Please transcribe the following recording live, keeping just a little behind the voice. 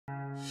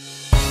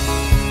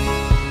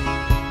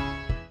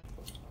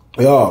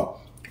Y'all,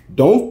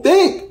 don't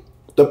think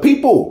the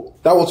people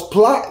that was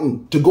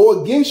plotting to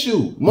go against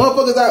you,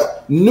 motherfuckers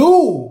that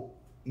knew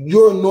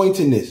your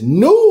anointedness,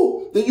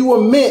 knew that you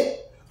were meant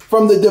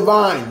from the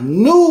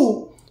divine,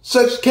 knew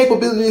such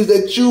capabilities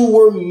that you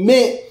were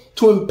meant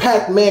to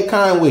impact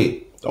mankind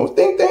with. Don't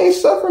think they ain't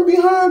suffering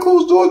behind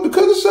closed doors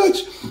because of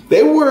such.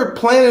 They were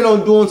planning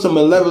on doing some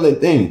malevolent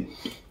thing.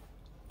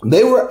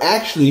 They were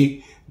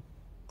actually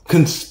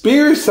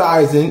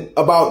conspiracizing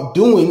about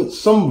doing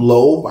some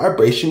low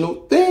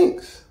vibrational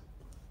things.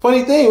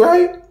 Funny thing,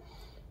 right?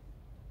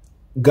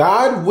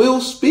 God will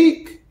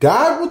speak.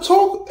 God will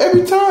talk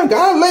every time.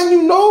 God letting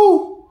you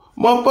know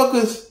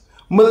motherfuckers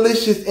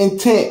malicious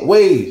intent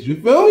ways.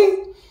 You feel me?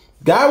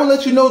 God will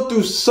let you know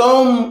through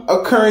some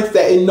occurrence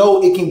that it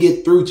know it can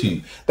get through to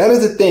you. That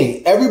is the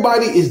thing.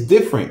 Everybody is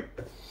different.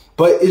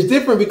 But it's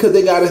different because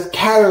they got us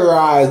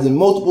categorized in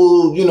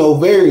multiple,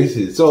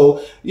 variances.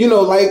 So,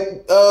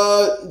 like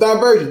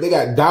Divergent. They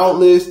got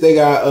Doubtless. They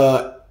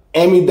got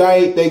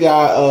Amidite. They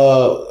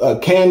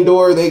got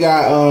Candor. They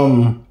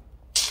got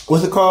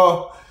what's it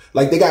called?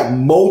 Like they got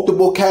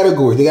multiple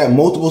categories. They got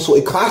multiple. So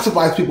it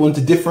classifies people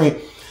into different,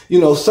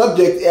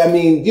 subjects. I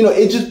mean,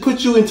 it just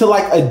puts you into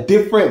like a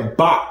different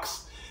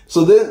box.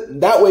 So then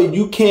that way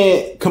you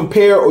can't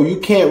compare or you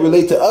can't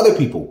relate to other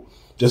people.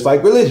 Just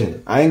like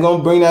religion. I ain't going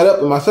to bring that up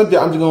in my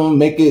subject. I'm just going to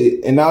make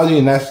it analogy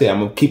and that's it. I'm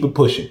going to keep it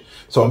pushing.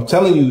 So I'm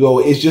telling you though,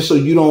 it's just so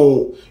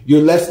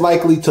you're less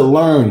likely to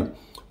learn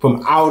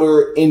from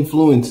outer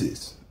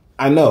influences.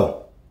 I know.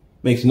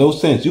 Makes no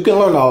sense. You can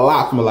learn a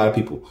lot from a lot of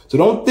people. So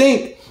don't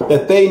think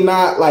that they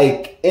not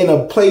like in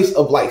a place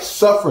of like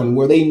suffering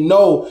where they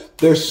know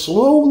they're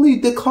slowly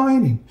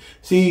declining.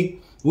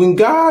 See, when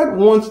God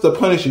wants to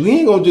punish you, he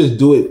ain't going to just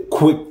do it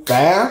quick,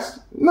 fast.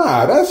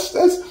 Nah, that's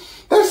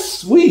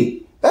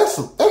sweet.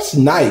 That's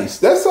nice.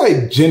 That's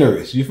like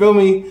generous. You feel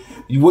me?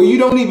 Where you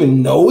don't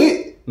even know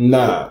it?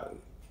 Nah.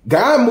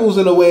 God moves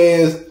in a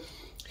way as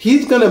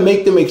he's going to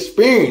make them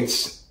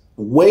experience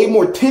way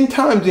more, 10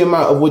 times the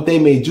amount of what they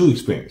made you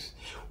experience,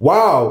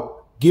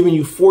 while giving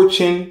you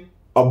fortune,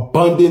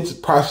 abundance,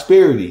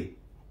 prosperity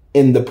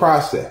in the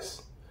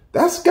process.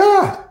 That's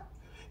God.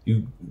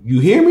 You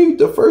hear me?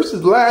 The first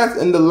is last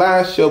and the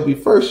last shall be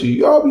first. So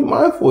you all be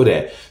mindful of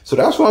that. So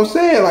that's what I'm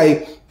saying.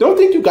 Like, don't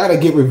think you got to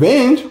get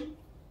revenge.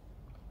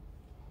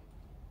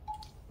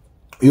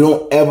 You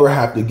don't ever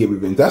have to get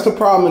revenge. That's the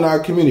problem in our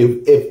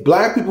community. If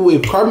black people,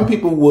 if carbon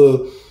people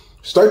will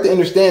start to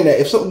understand that,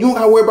 you don't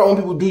gotta worry about when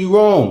people do you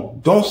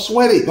wrong. Don't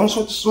sweat it. Don't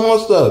sweat the small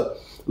stuff.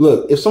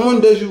 Look, if someone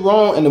does you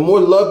wrong and the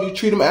more love you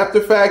treat them after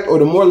fact, or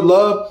the more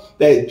love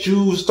that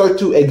you start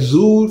to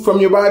exude from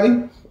your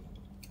body,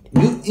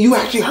 you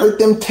actually hurt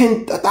them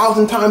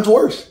 1,000 times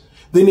worse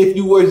than if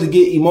you were to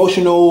get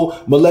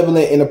emotional,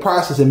 malevolent in the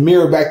process and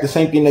mirror back the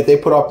same thing that they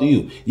put off to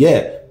you.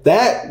 Yeah.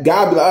 That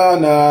God be like, oh,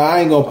 nah, I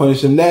ain't gonna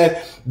punish them.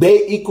 That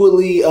they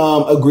equally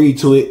agree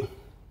to it.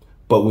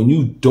 But when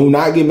you do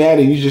not get mad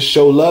and you just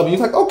show love, you're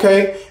like,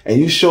 okay, and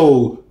you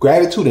show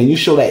gratitude and you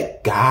show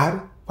that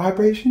God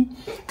vibration,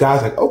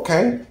 God's like,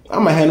 okay,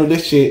 I'm gonna handle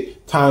this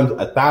shit times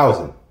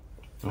 1,000.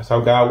 That's how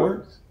God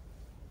works.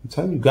 I'm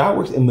telling you, God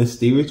works in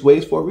mysterious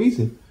ways for a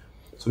reason.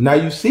 So now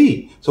you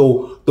see.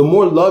 So the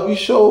more love you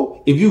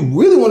show, if you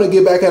really want to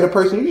get back at a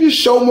person, you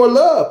just show more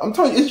love. I'm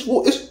telling you, it's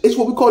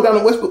what we call down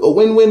in Westbrook a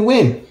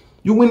win-win-win.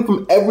 You win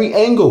from every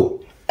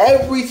angle,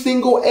 every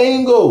single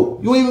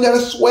angle. You ain't even got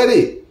to sweat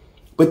it.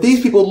 But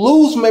these people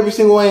lose from every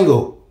single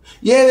angle.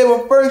 Yeah, they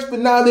were first, but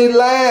now they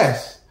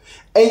last.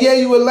 And yeah,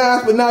 you were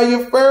last, but now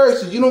you're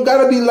first. You don't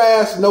got to be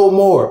last no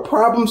more.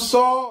 Problem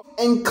solved.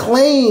 And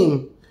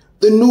claim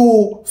the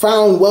new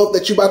found wealth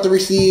that you're about to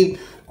receive.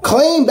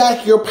 Claim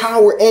back your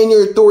power and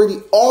your authority.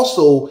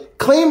 Also,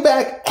 claim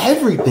back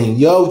everything,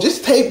 yo.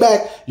 Just take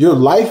back your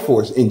life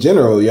force in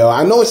general, yo.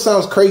 I know it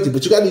sounds crazy,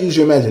 but you got to use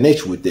your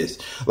imagination with this.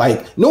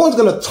 Like, no one's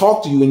going to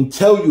talk to you and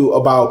tell you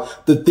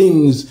about the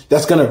things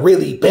that's going to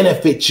really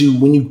benefit you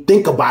when you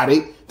think about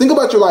it. Think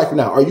about your life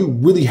now. Are you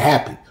really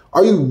happy?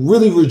 Are you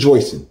really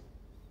rejoicing?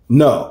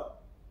 No,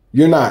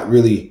 you're not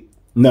really.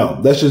 No,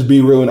 let's just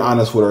be real and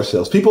honest with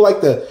ourselves. People like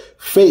to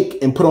fake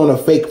and put on a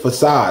fake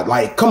facade.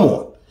 Like, come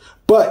on.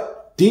 But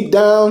deep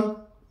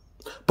down,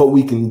 but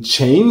we can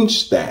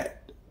change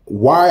that.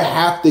 Why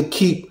have to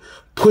keep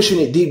pushing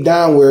it deep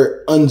down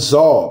where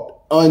unsolved,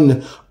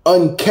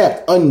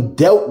 unkept,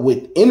 undealt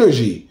with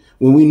energy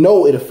when we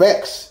know it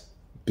affects?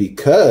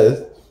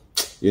 Because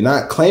you're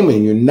not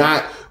claiming, you're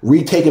not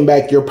retaking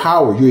back your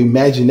power, your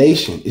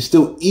imagination. It's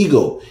still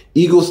ego.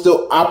 Ego's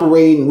still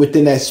operating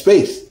within that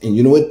space. And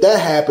you know what that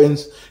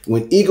happens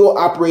when ego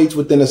operates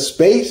within a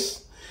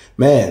space?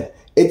 Man,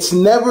 it's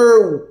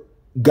never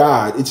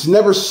God. It's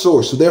never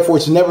source. So therefore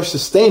it's never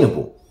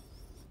sustainable.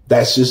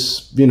 That's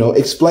just,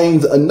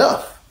 explains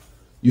enough.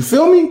 You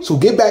feel me? So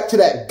get back to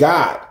that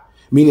God,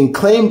 meaning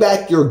claim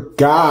back your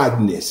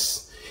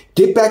Godness.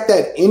 Get back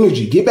that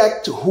energy. Get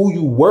back to who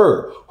you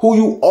were, who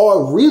you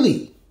are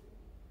really.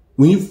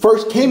 When you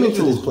first came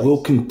into this place,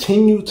 will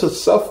continue to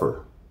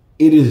suffer.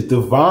 It is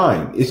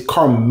divine. It's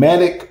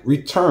karmatic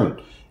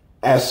return.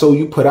 as so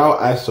you put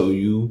out, as so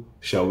you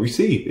shall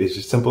receive. It's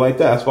just simple like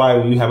that. That's why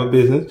when you have a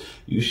business,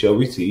 you shall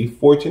receive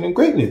fortune and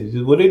greatness. This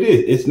is what it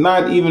is. It's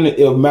not even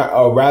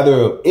a rather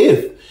of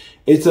if.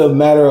 It's a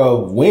matter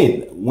of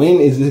when. When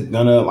is it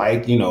gonna,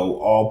 like, you know,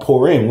 all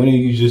pour in? When are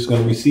you just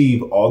gonna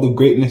receive all the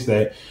greatness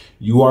that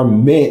you are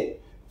meant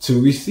to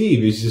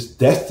receive? It's just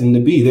destined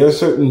to be. There are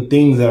certain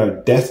things that are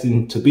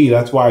destined to be.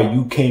 That's why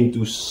you came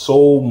through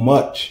so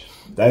much.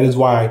 That is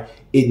why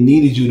it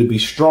needed you to be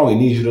strong. It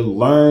needed you to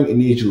learn. It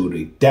needed you to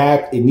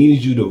adapt. It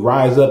needed you to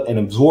rise up and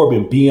absorb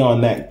and be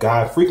on that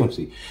God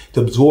frequency,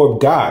 to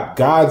absorb God.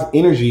 God's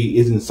energy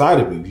is inside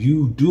of you.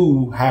 You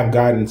do have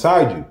God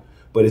inside you,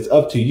 but it's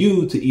up to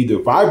you to either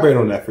vibrate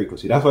on that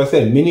frequency. That's why I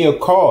said many are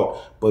called,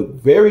 but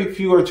very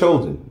few are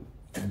chosen.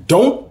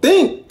 Don't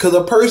think because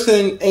a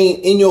person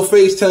ain't in your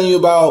face telling you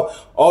about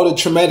all the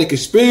traumatic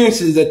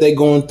experiences that they're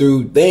going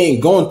through, they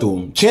ain't going through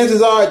them.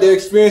 Chances are they're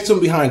experiencing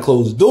them behind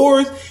closed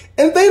doors,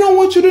 and they don't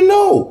want you to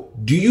know.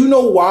 Do you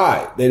know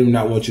why they do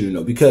not want you to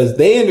know? Because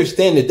they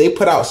understand that they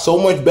put out so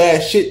much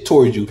bad shit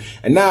towards you,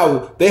 and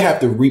now they have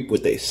to reap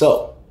what they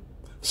sow.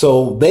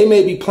 So they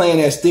may be playing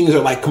as things are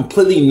like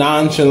completely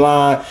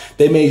nonchalant.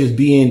 They may just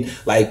be in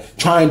like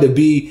trying to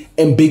be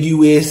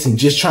ambiguous and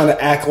just trying to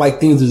act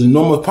like things is as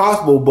normal as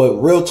possible. But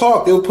real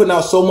talk, they were putting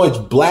out so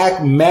much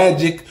black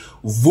magic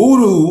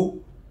voodoo.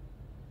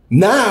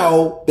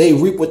 Now they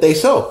reap what they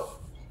sow.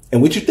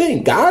 And what you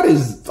think? God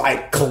is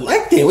like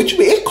collecting. What you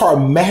mean? It's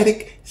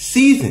karmatic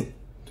season.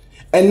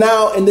 And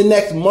now in the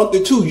next month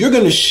or two, you're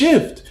going to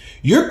shift.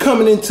 You're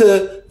coming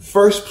into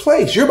first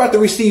place. You're about to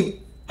receive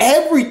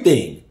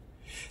everything.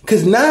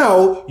 Because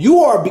now you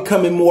are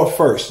becoming more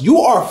first. You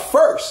are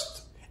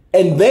first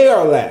and they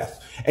are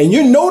last. And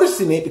you're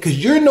noticing it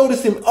because you're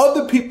noticing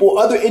other people,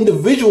 other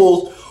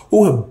individuals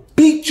who have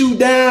beat you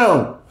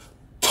down,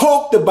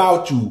 talked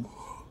about you,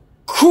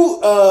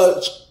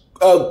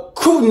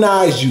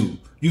 scrutinized you.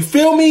 You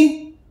feel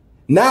me?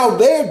 Now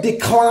they're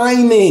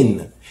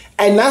declining.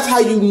 And that's how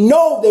you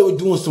know they were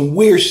doing some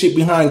weird shit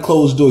behind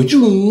closed doors.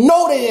 You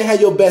know they didn't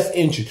have your best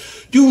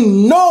interest. You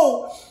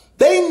know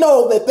they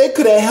know that they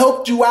could have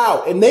helped you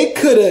out and they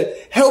could have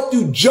helped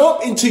you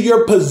jump into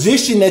your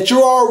position that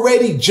you're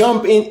already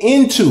jumping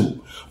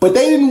into. But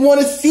they didn't want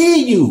to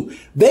see you.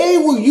 They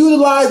were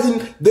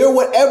utilizing their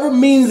whatever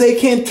means they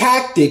can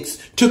tactics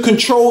to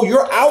control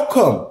your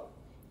outcome.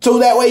 So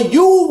that way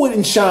you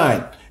wouldn't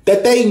shine,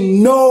 that they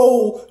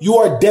know you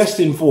are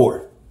destined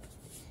for.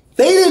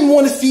 They didn't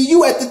want to see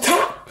you at the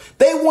top.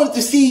 They wanted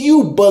to see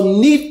you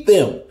beneath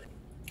them.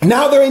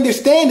 Now they're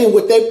understanding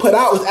what they put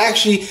out is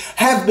actually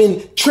have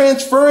been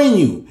transferring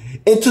you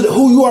into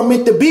who you are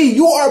meant to be.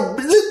 You are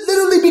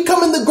literally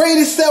becoming the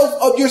greatest self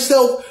of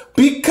yourself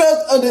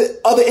because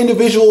other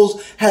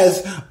individuals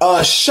has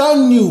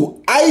shunned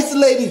you,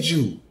 isolated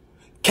you,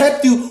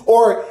 kept you,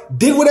 or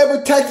did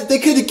whatever tactic they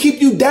could to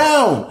keep you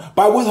down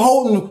by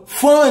withholding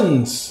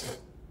funds,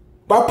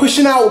 by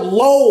pushing out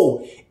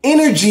low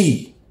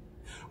energy,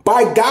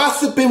 by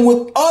gossiping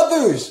with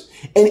others,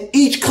 and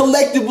each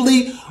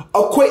collectively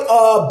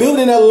build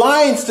an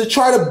alliance to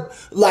try to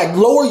like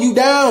lower you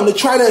down, to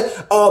try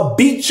to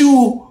beat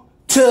you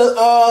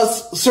to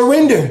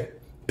surrender.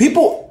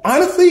 People,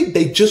 honestly,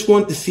 they just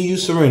want to see you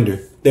surrender.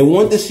 They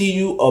want to see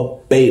you a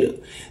beta.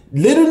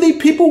 Literally,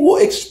 people will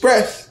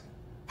express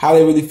how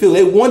they really feel.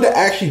 They want to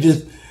actually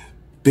just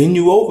bend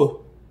you over.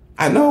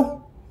 I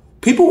know.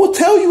 People will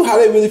tell you how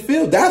they really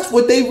feel. That's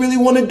what they really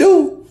want to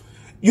do.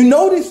 You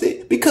notice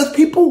it because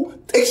people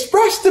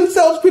express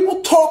themselves.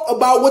 People talk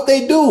about what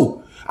they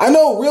do. I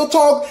know, real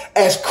talk,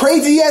 as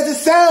crazy as it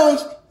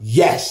sounds,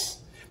 yes,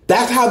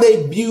 that's how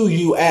they view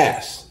you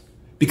as.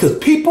 Because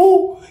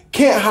people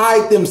can't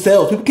hide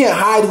themselves. People can't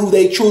hide who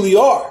they truly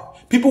are.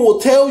 People will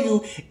tell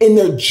you in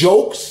their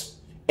jokes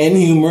and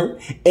humor,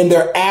 in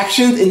their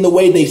actions, in the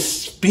way they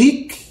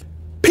speak.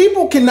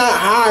 People cannot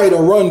hide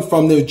or run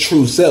from their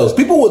true selves.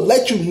 People would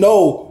let you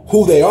know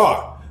who they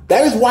are.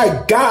 That is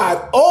why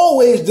God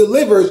always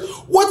delivers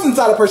what's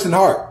inside a person's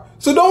heart.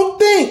 So don't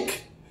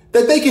think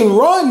that they can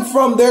run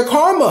from their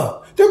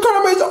karma. Their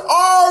karma is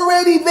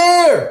already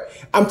there.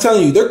 I'm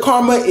telling you, their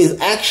karma is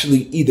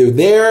actually either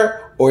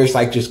there or it's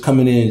like just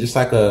coming in, just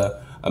like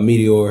a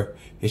meteor.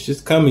 It's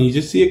just coming. You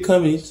just see it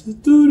coming. It's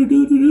just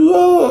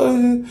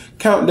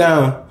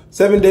countdown.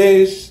 7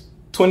 days,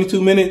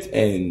 22 minutes,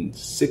 and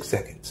 6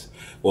 seconds.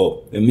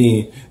 Well, I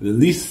mean, at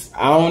least,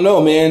 I don't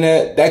know, man.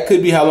 That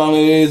could be how long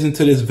it is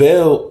until this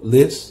veil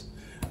lifts.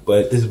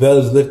 But this veil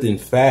is lifting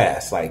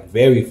fast, like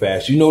very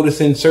fast. You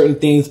noticing certain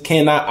things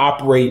cannot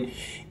operate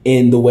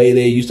in the way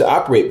they used to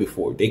operate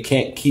before. They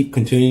can't keep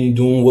continuing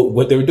doing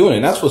what they were doing.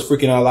 And that's what's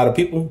freaking out a lot of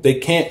people. They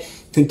can't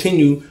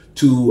continue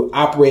to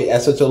operate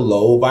at such a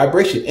low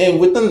vibration. And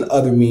within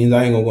other means,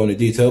 I ain't gonna go into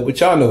detail, but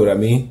y'all know what I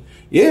mean.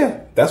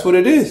 Yeah, that's what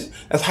it is.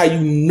 That's how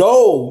you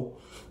know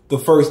the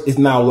first is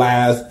now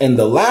last and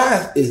the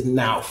last is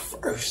now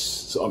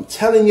first. So I'm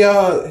telling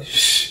y'all,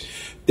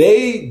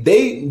 they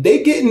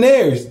getting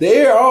theirs.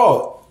 They're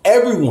all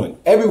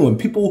Everyone,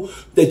 people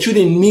that you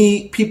didn't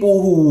meet,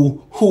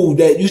 people who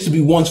that used to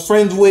be once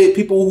friends with,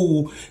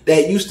 people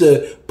that used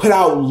to put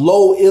out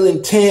low ill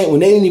intent when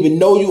they didn't even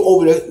know you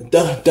over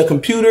the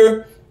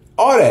computer.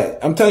 All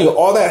that, I'm telling you,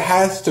 all that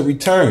has to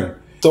return.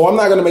 So I'm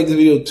not going to make this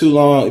video too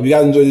long. If you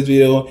guys enjoyed this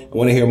video and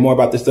want to hear more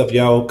about this stuff,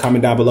 y'all,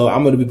 comment down below.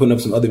 I'm going to be putting up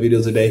some other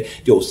videos today.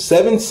 Yo,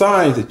 7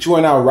 signs that you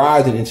are now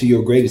rising into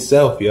your greatest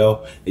self,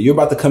 yo. And you're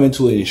about to come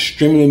into an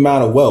extreme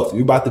amount of wealth.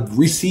 You're about to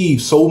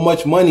receive so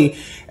much money.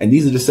 And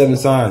these are the 7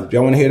 signs. If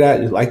y'all want to hear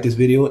that, just like this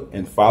video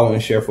and follow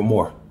and share for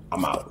more.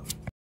 I'm out.